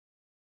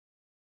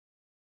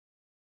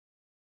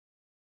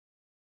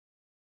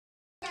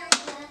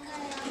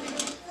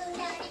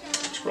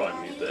should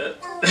probably mute that.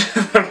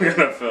 I'm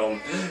gonna film.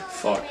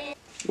 Fuck.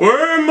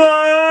 Where am I?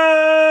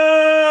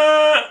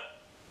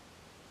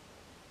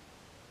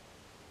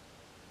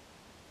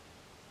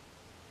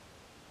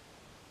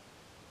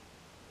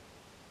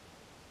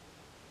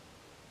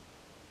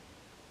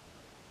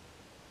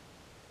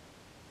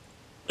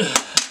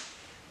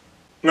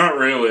 Not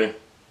really.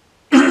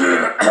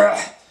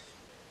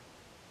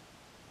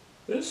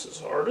 This is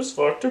hard as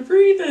fuck to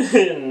breathe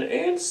in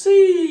and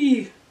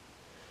see.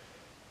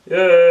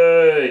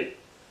 Yay!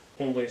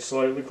 Only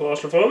slightly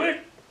claustrophobic.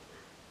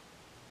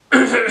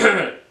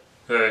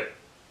 Hey.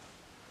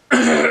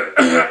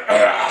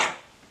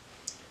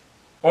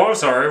 Oh, I'm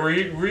sorry.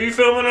 Were you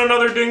filming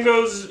another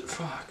dingo's?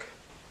 Fuck.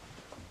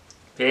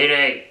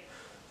 Payday.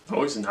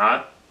 No, he's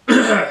not.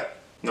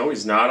 No,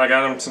 he's not. I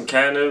got him some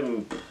catnip.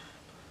 And...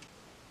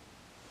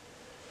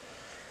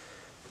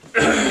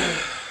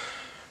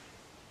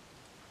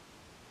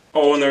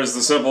 Oh, and there's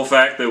the simple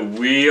fact that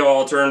we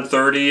all turned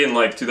 30 in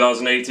like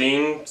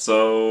 2018,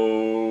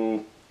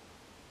 so...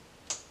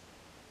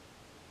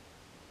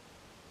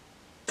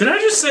 Did I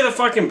just say the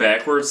fucking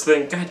backwards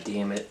thing? God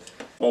damn it.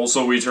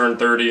 Also, we turned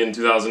 30 in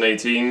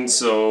 2018,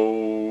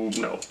 so...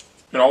 no.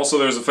 And also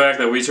there's the fact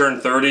that we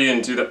turned 30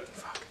 in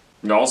fuck.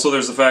 And also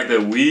there's the fact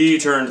that we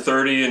turned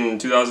 30 in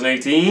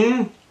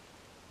 2018.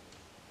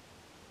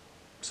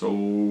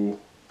 So...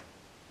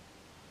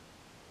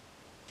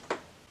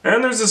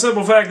 And there's the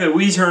simple fact that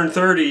we turned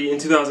 30 in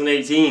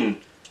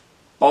 2018.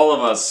 All of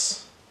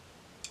us.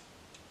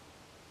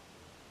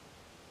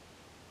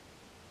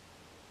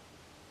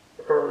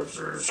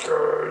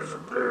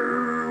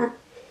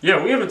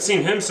 Yeah, we haven't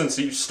seen him since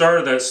he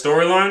started that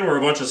storyline where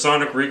a bunch of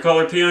Sonic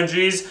Recolor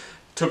PNGs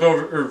took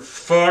over,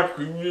 fuck.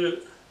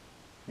 When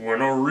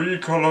a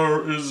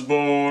Recolor is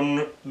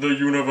born, the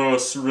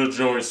universe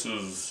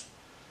rejoices.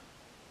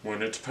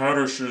 When it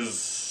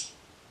perishes...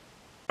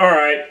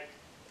 Alright,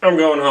 I'm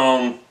going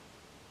home.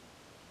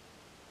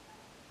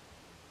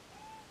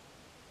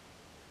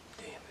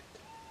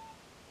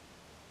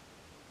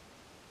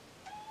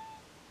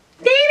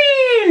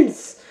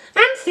 Babies!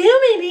 I'm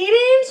filming,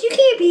 babies! You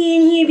can't be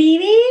in here,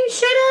 babies!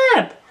 Shut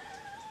up!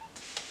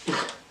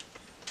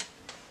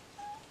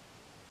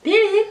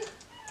 Baby!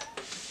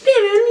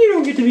 Baby, you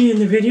don't get to be in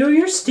the video,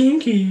 you're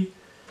stinky.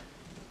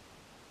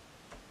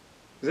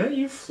 Is that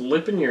you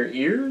flipping your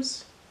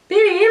ears?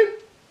 Baby!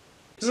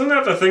 Isn't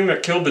that the thing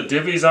that killed the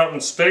Dippies out in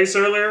space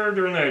earlier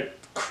during that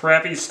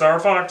crappy Star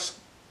Fox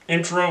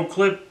intro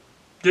clip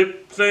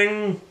dip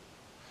thing?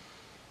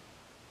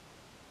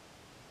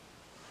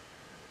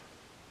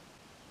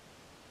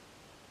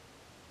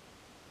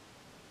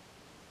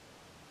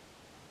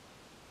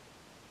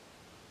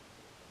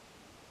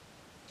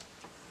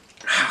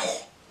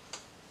 Ow.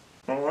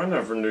 Oh, I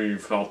never knew you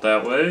felt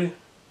that way.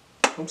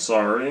 I'm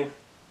sorry.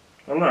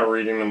 I'm not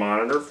reading the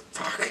monitor.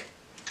 Fuck.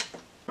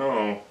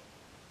 Oh.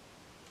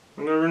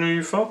 I never knew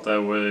you felt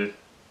that way.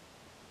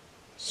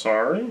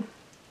 Sorry?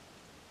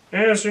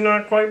 Yeah, it's your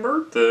not quite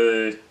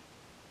birthday.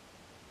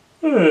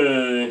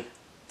 Hey.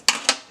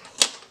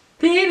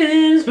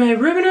 Babies, my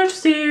room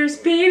upstairs.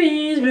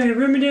 Babies, my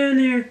room down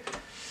there.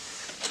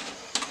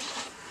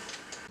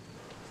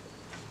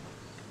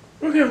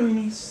 Look at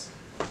weenies.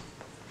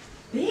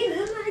 Baby,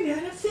 I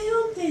gotta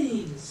film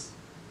things.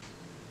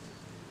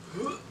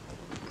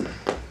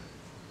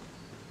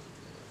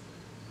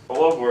 I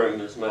love wearing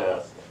this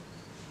mask.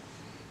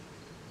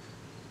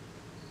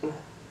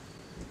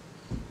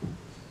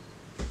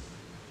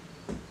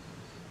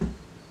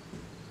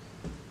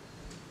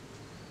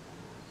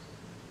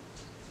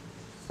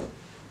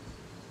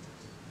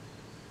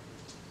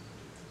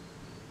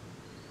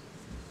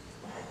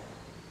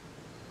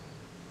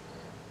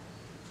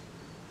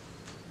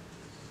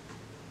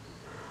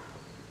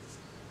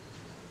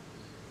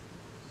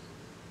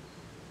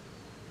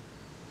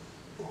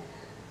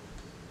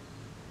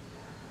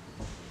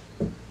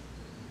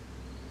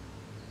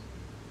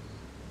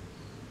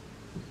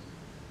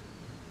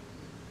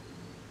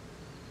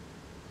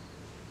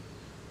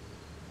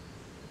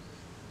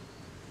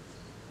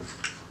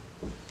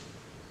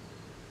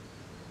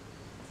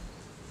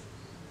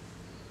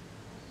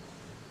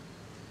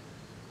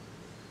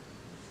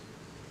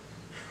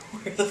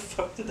 Where the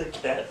fuck did the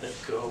catnip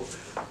go?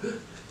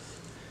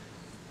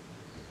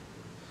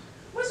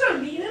 What's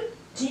up, baby?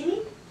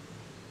 Jimmy?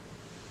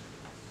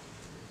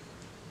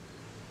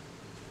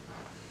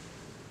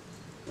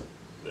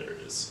 There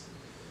it is.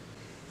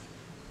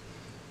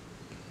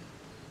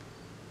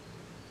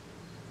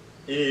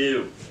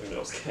 Ew. That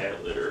was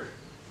cat litter.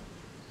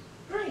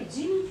 Hi,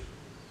 Jimmy.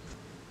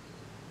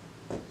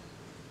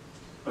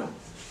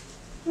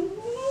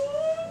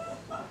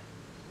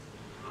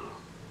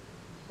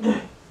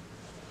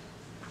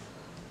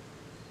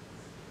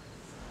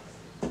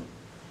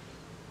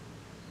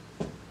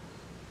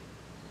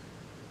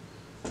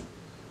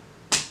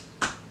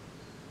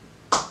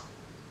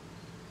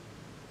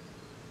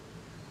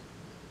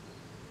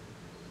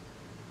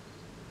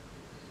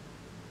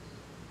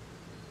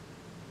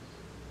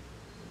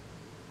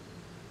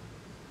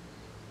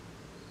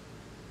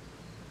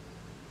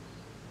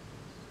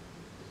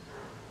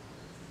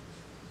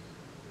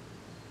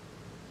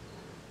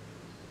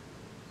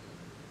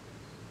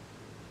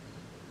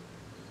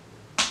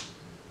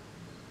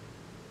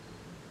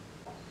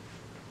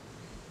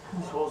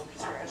 I'm supposed to be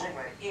scratching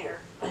my ear.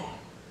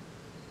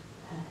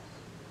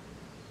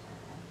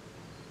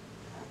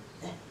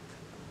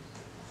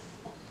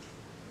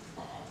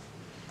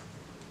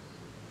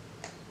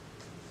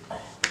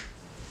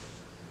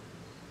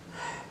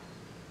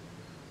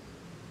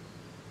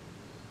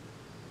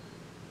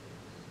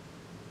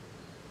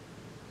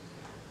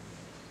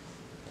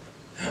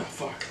 Oh,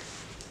 fuck.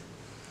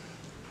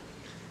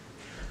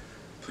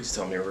 Please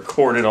tell me I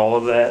recorded all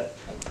of that.